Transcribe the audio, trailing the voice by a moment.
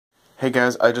Hey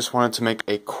guys, I just wanted to make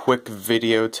a quick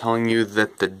video telling you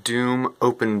that the Doom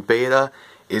Open Beta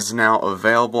is now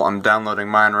available. I'm downloading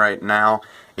mine right now.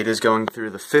 It is going through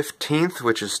the 15th,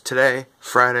 which is today,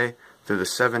 Friday, through the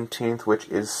 17th, which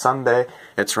is Sunday.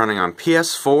 It's running on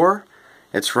PS4,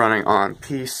 it's running on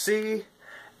PC,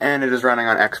 and it is running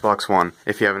on Xbox One,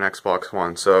 if you have an Xbox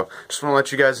One. So, just want to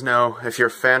let you guys know, if you're a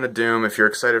fan of Doom, if you're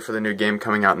excited for the new game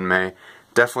coming out in May,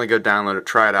 definitely go download it,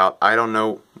 try it out. I don't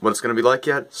know what it's going to be like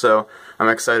yet, so I'm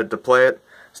excited to play it.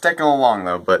 It's taking a little long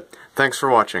though, but thanks for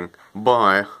watching.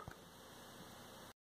 Bye.